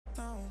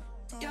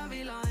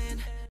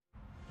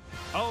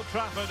Old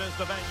Trafford is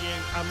the venue,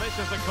 and this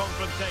is a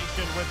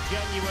confrontation with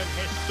genuine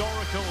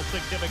historical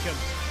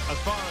significance. As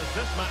far as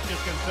this match is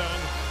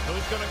concerned,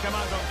 who's going to come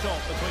out on top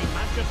between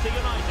Manchester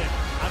United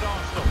and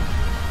Arsenal?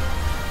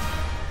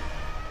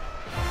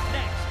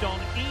 Next on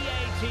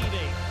EA TV.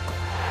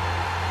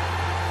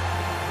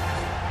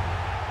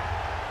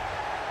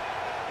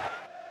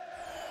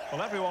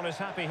 Well, everyone is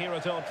happy here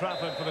at Old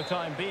Trafford for the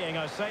time being.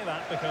 I say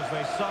that because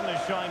the sun is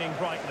shining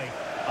brightly.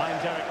 I'm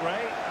Derek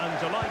Ray, and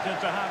delighted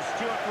to have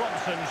Stuart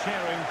Robson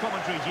sharing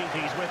commentary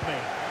duties with me.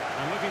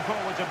 I'm looking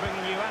forward to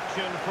bringing you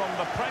action from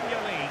the Premier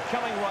League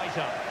coming right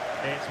up.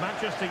 It's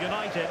Manchester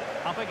United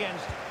up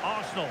against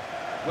Arsenal.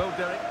 Well,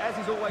 Derek, as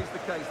is always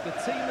the case, the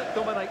team that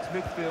dominates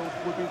midfield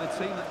will be the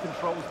team that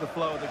controls the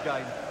flow of the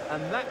game.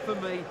 And that, for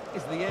me,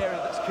 is the area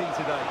that's key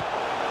today.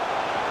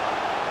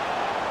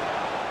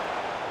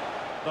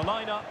 The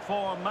lineup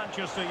for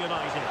Manchester United.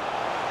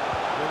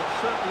 Well, it's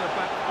certainly a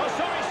back... Oh,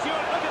 sorry,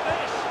 Stuart, look at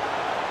this!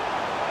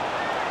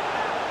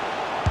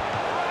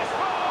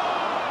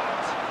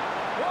 Rashford!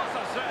 What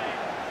a save!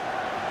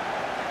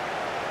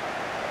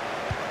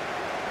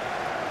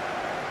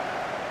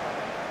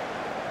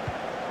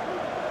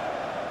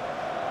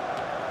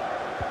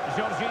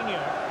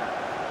 Jorginho.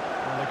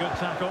 And a good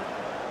tackle.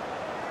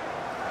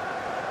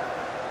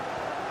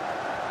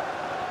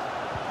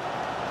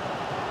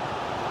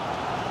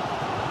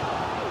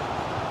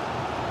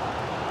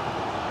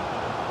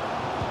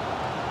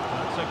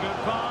 A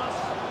good pass.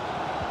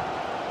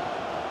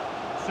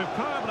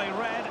 Superbly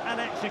read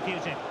and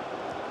executed.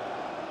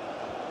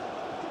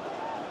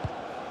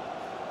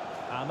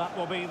 And that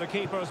will be the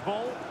keeper's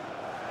ball.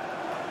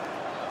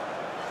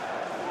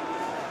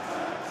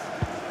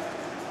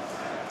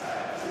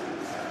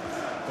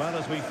 Well,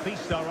 as we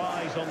feast our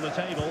eyes on the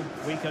table,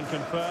 we can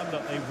confirm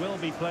that they will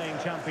be playing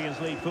Champions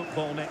League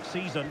football next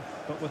season,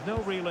 but with no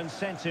real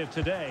incentive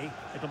today.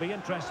 It'll be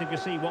interesting to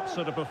see what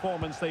sort of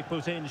performance they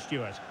put in,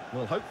 Stuart.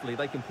 Well, hopefully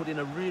they can put in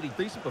a really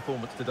decent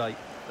performance today.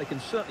 They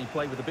can certainly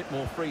play with a bit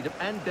more freedom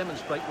and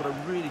demonstrate what a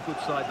really good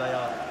side they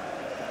are.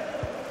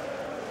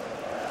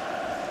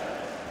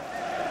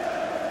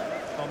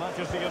 Well,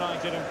 Manchester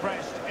United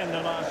impressed in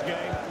the last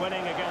game,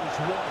 winning against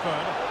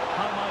Watford.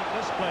 How might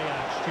this play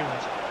out,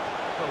 Stuart?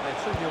 Well, their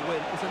 2-0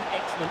 win was an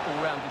excellent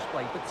all-round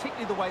display,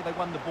 particularly the way they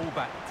won the ball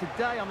back.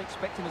 Today, I'm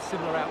expecting a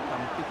similar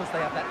outcome because they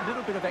have that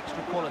little bit of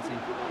extra quality.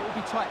 It will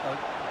be tight, though.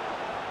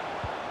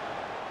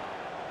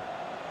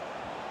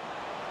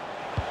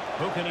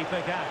 Who can he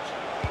pick out?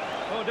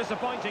 Oh,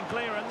 disappointing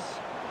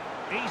clearance.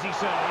 Easy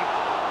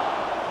save.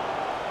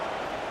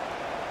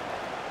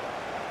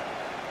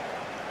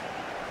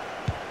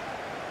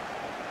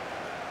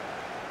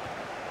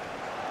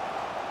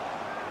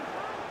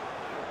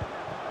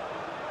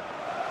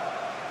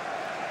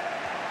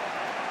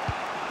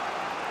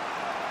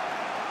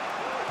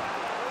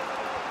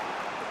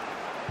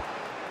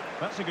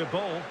 That's a good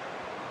ball.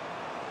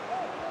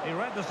 He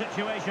read the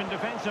situation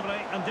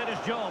defensively and did his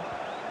job.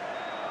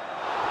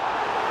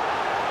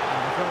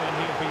 And a throw in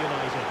here for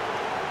United.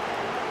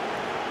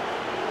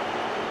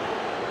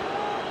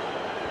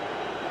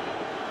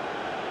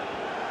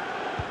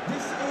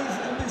 This is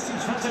a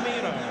message for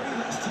Casemiro.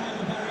 That's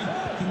Tyler Barry.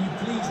 Can you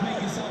please make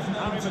yourself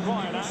known to the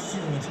nearest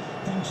steward?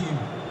 Thank you.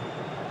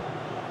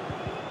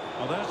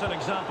 Well, there's an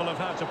example of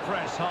how to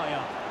press high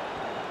up.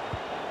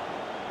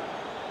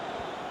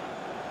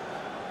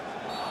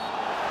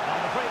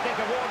 Free kick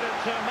awarded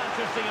to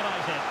Manchester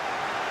United.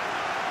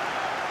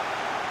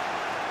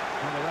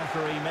 And the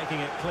referee making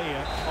it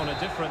clear on a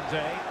different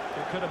day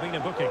it could have been a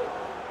booking.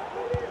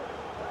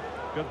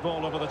 Good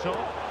ball over the top.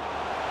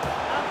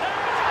 And there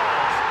it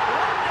is!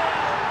 1-0.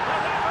 The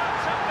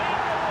efforts have been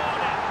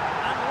rewarded.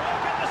 And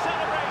look at the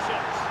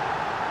celebrations.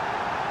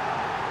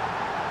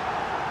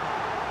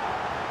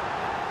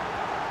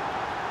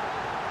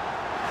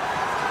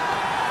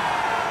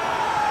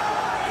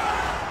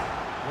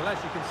 Well,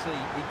 as you can see,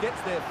 he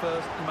gets there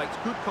first, he makes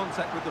good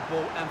contact with the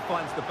ball and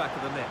finds the back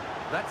of the net.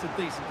 That's a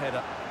decent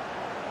header.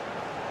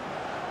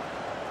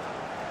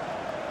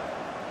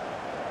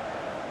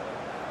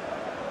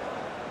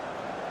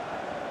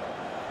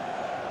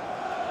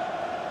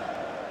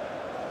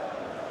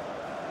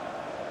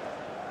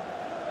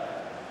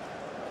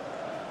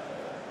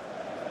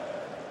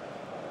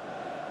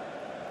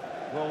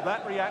 Well,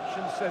 that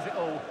reaction says it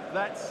all.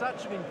 That's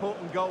such an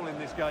important goal in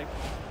this game.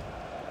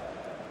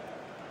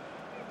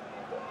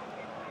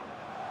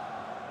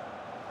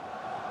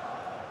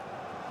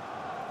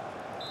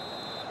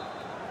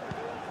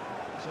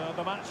 So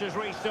the match has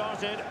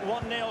restarted,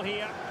 1-0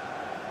 here.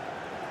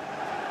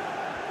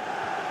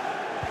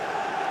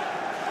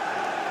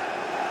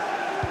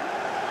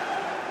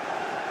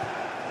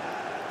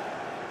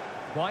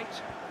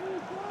 White.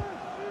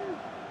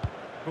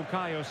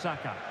 Bukayo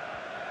Saka.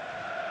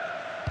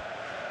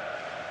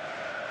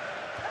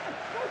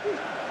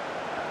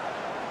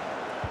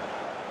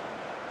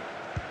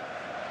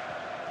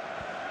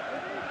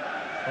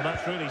 Well,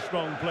 that's really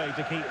strong play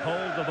to keep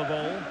hold of the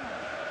ball.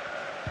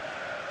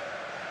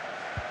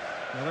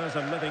 Well, there's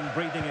a living,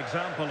 breathing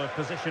example of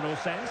positional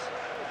sense.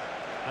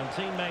 And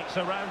teammates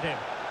around him.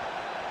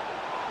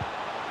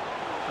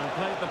 And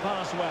played the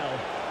pass well.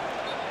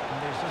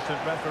 And the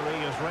assistant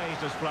referee has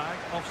raised his flag.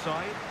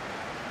 Offside.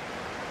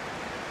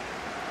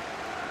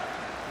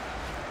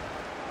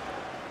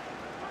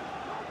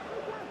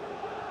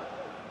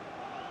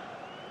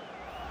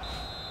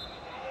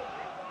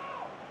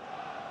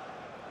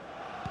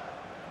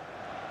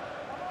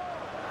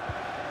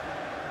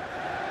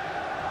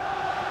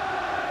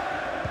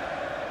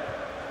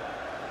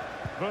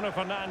 Bruno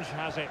Fernandes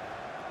has it.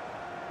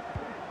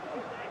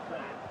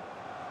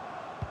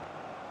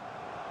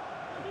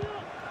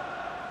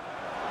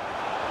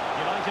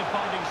 United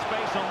finding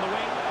space on the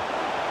wing.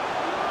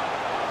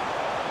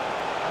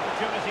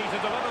 Opportunity to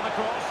deliver the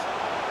cross.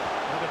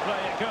 And the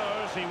play it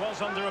goes. He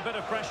was under a bit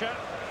of pressure.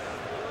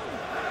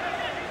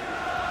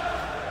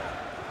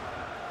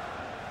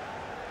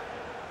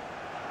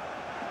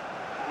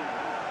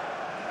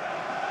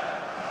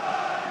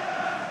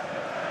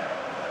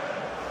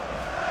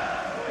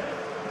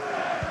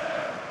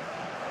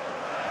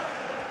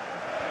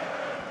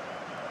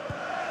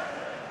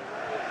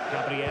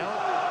 Gabriel.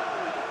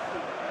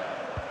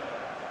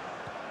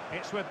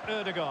 It's with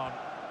Erdogan.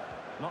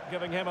 Not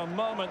giving him a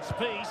moment's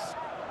peace.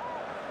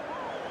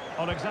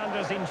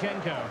 Alexander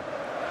Zinchenko.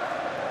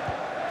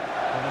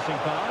 Promising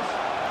pass.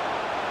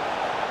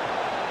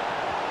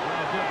 Well,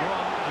 a good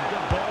run and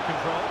good ball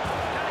control.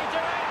 Can he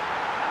do it?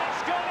 And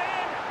it's gone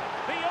in!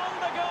 Beyond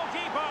the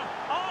goalkeeper.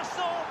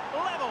 Arsenal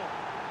level.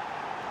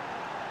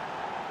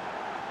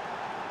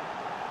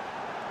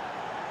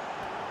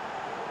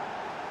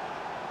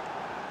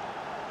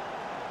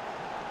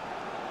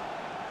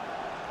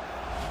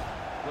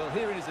 Well,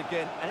 here it is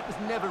again, and it was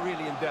never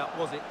really in doubt,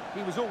 was it?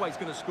 He was always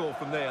going to score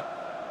from there.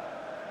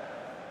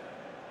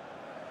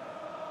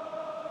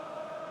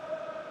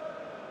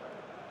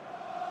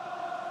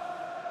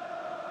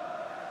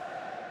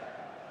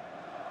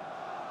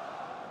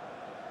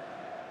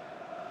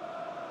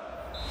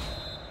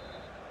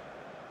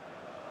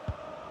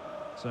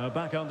 So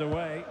back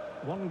underway.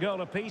 One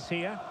goal apiece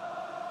here.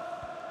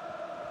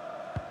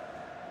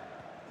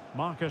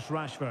 Marcus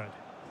Rashford.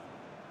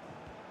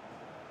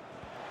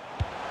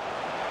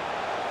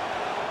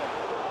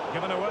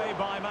 Given away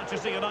by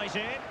Manchester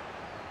United.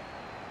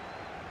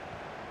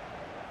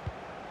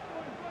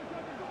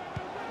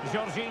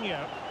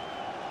 Jorginho.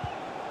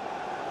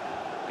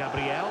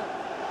 Gabriel.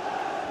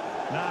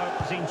 Now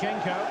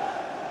Zinchenko.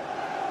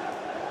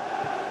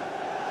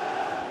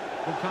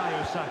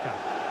 Bukayo Saka.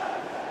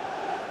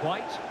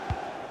 White.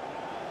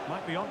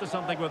 Might be onto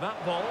something with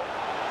that ball.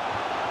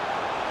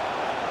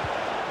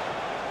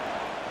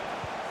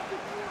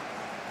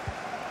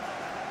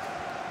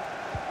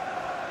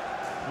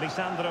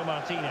 Lisandro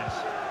Martinez.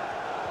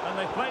 And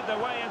they've played their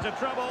way into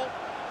trouble.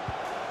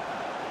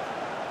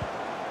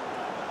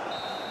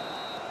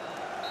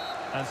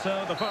 And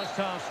so the first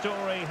half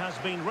story has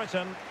been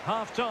written.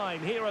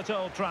 Half-time here at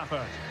Old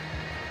Trafford.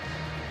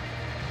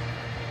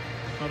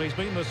 Well, he's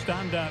been the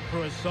standout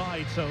for his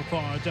side so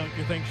far, don't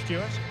you think,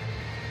 Stuart?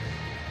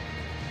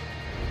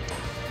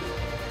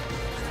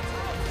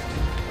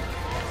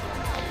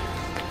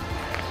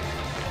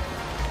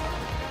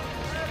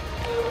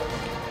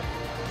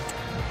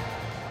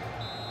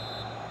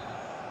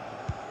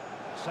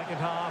 Second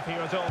half here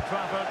at Old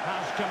Trafford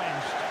has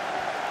commenced.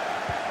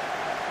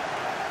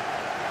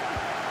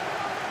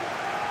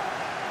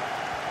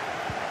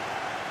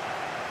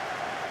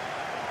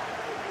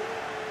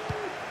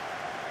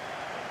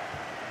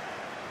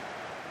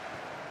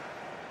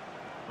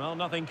 Well,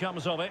 nothing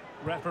comes of it.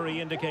 Referee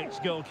indicates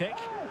goal kick.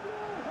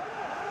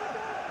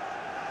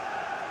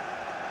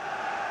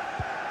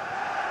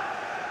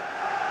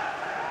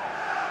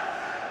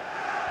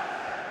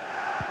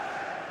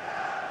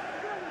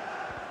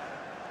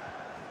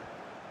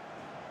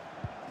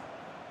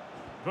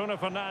 Bruno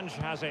Fernandes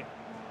has it.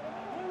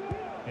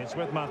 It's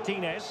with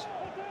Martinez.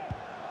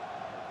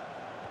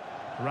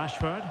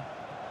 Rashford.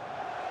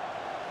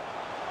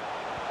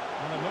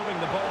 And they're moving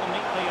the ball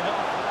neatly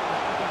enough.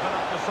 Looking for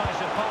that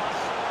decisive pass.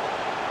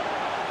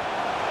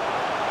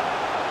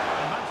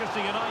 And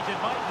Manchester United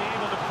might be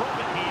able to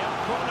profit here.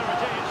 Corner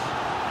it is.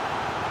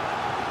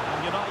 And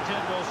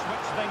United will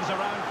switch things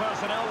around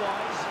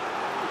personnel-wise.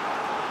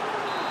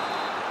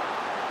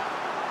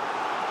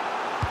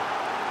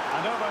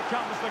 And over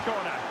comes the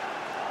corner.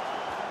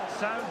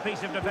 Sound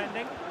piece of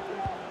defending.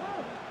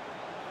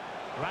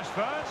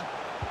 Rashford.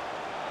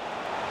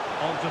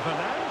 On to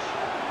Fernandes.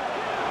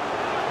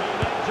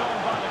 Being egged on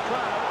by the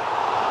crowd.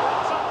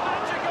 What a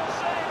magical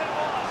save it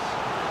was!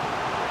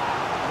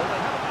 Well,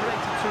 they haven't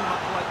created too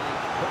much lately,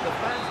 but the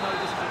fans know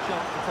this is a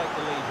chance to take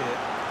the lead here.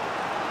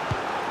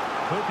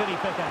 Who could he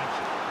pick out?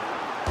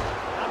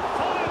 And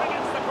fired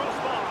against the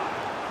crossbar.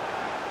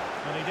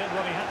 And he did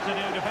what he had to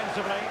do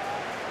defensively.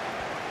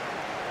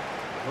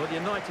 Well,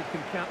 United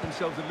can count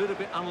themselves a little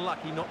bit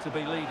unlucky not to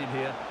be leading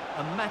here.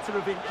 A matter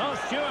of inches. Oh,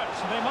 Stuart,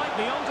 they might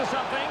be onto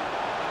something.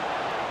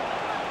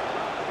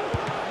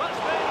 Must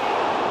be.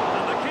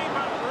 And the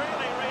keeper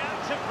really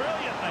reacted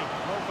brilliantly.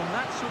 Well, from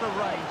that sort of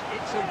range,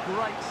 it's a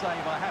great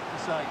save, I have to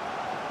say.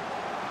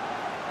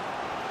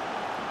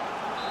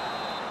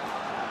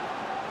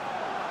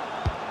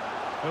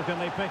 Who can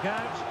they pick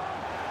out?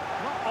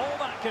 Not all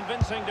that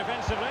convincing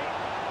defensively.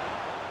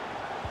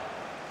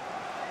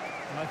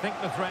 And I think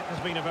the threat has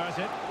been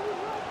averted.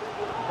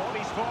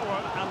 Bodies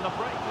forward and the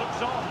break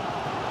looks on.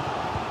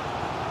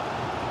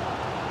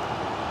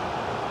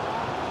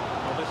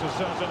 Well, this is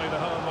certainly the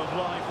home of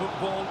live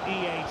football,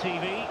 EA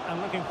TV,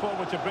 and looking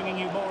forward to bringing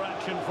you more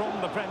action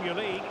from the Premier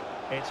League.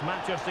 It's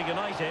Manchester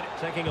United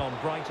taking on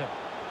Brighton.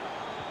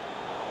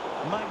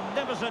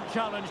 Magnificent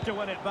challenge to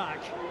win it back.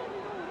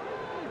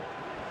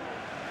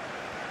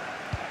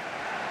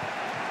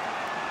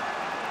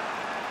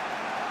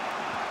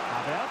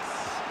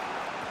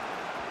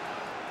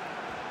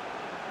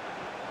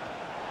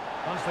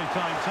 Nicely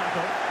timed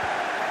tackle.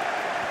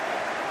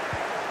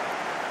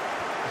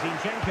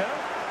 Zinchenko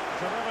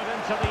delivered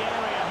into the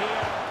area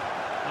here,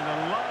 and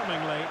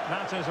alarmingly,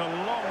 that is a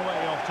long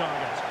way off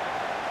target.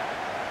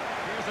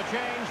 Here's a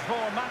change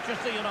for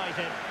Manchester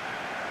United.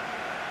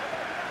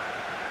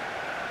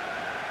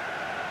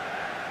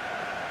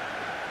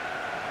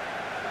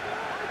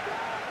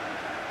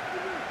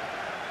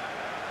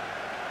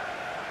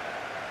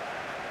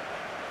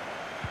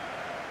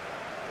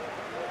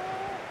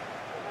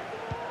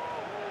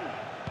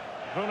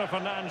 Bruno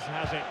Fernandes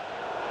has it.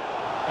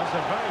 That's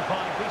a very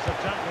fine piece of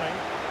tackling.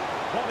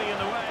 Body in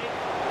the way.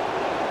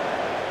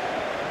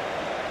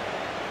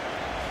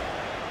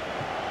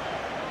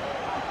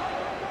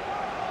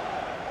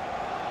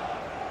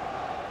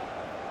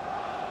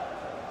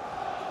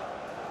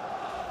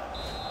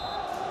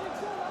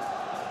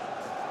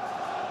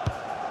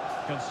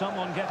 Can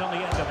someone get on the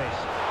end of this?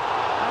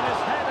 And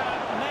his header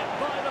met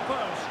by the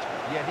post.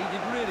 Yeah, he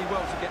did really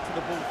well to get to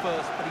the ball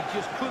first, but he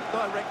just couldn't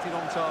direct it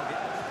on target.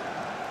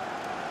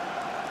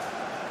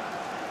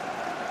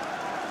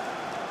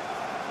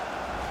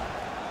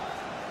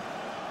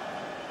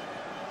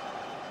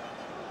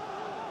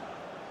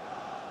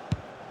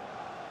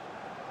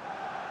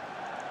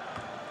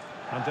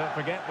 And don't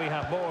forget, we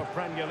have more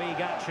Premier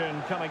League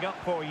action coming up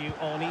for you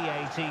on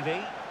EA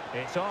TV.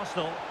 It's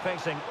Arsenal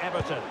facing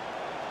Everton.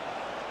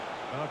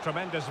 Oh,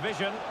 tremendous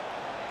vision.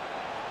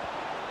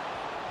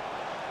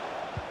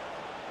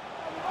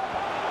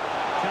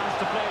 Chance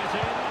to play it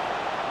in.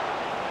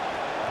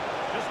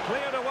 Just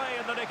cleared away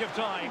in the nick of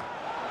time.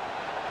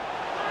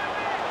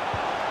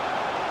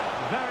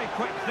 Very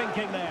quick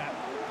thinking there.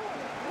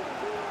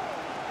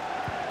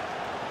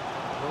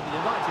 Well, the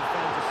United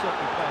fans are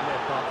certainly playing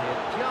their part here.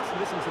 Just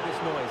listen to this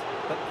noise.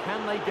 But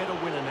can they get a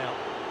winner now?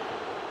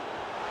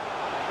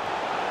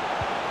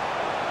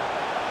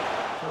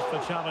 Just the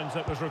challenge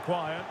that was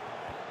required.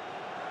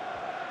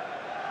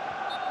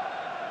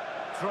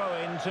 Throw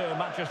into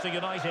Manchester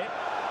United.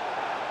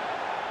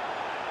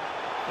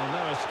 Well,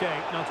 no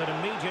escape, not an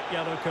immediate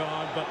yellow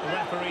card, but the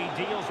referee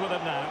deals with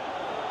it now.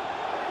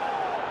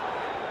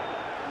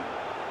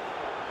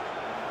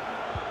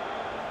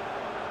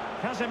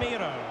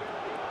 Casemiro.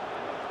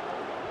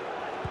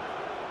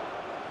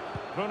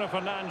 Bruno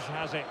Fernandes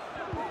has it.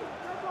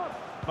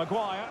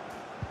 Maguire.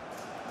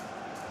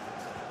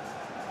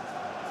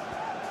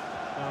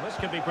 Now this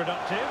could be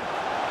productive.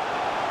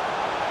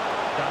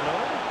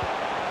 Dalot.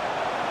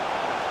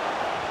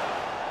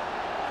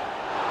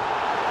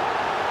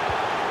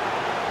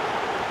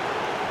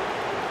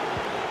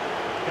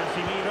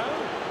 Casemiro.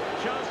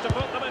 Chance to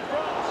put them in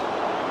front.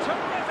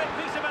 Terrific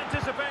piece of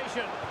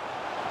anticipation.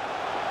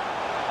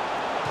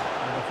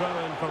 And a throw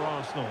in for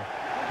Arsenal.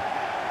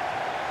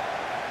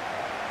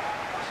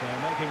 So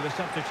making the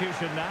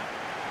substitution now.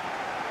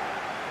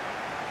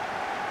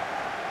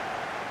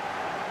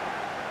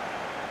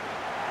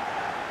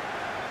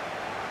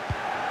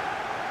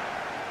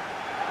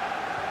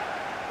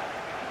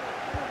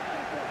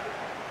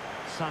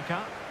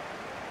 Saka.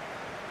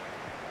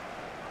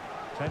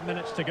 10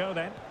 minutes to go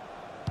then.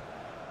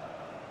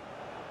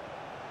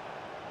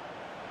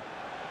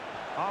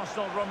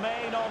 Arsenal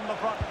remain on the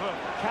front foot.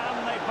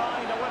 Can they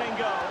find a winning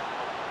goal?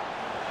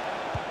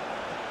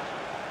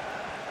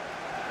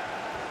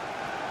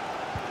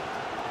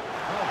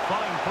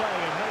 Fine play,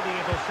 and maybe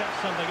it'll set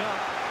something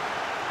up.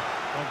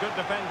 Well, good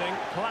defending,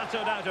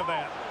 clattered out of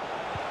there.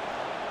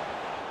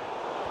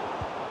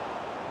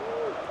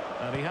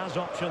 And he has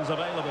options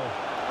available.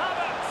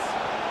 Havertz!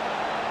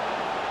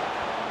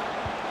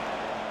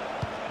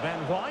 Ben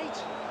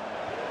White.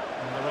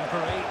 And the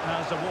referee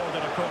has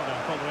awarded a corner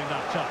following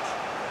that touch.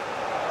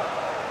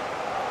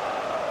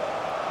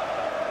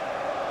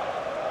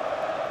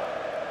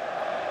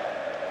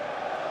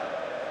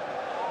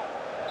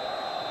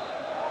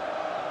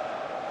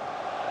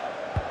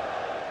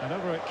 And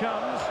over it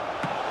comes.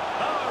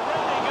 Oh, a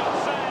really good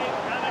save,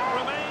 and it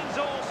remains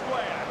all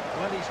square.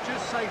 Well, he's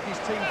just saved his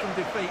team from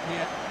defeat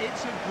here.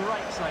 It's a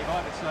great save,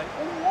 I would say.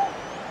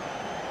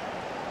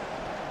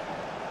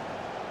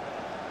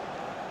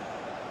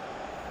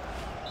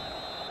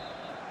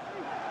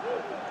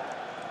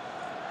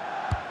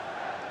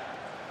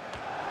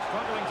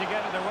 Struggling to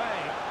get it away.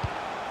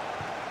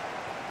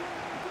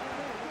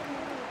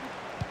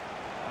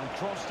 And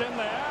crossed in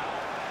there.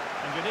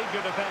 And you need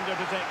your defender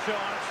to take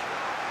charge.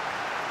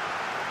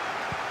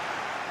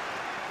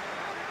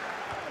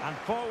 And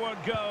forward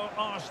go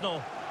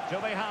Arsenal. Do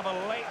they have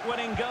a late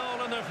winning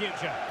goal in their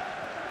future?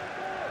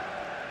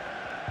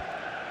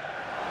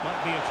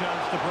 Might be a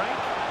chance to break.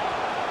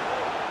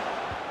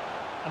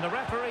 And the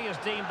referee has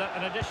deemed that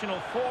an additional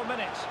 4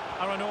 minutes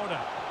are in order.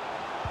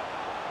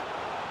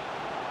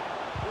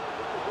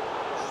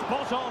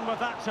 Spot on with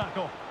that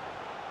tackle.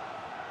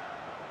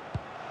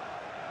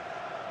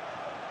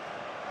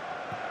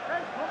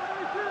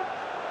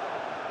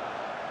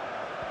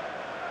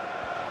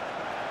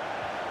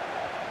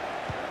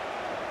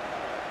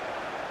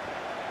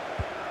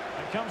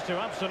 It comes to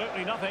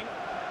absolutely nothing.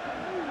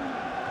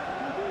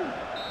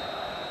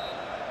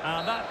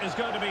 And that is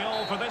going to be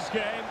all for this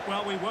game.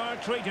 Well, we were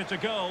treated to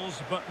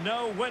goals, but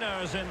no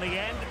winners in the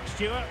end.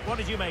 Stuart, what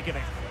did you make of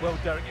it? Well,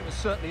 Derek, it was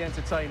certainly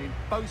entertaining.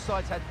 Both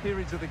sides had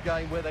periods of the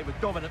game where they were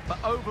dominant,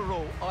 but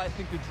overall, I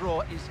think a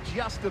draw is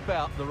just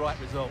about the right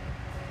result.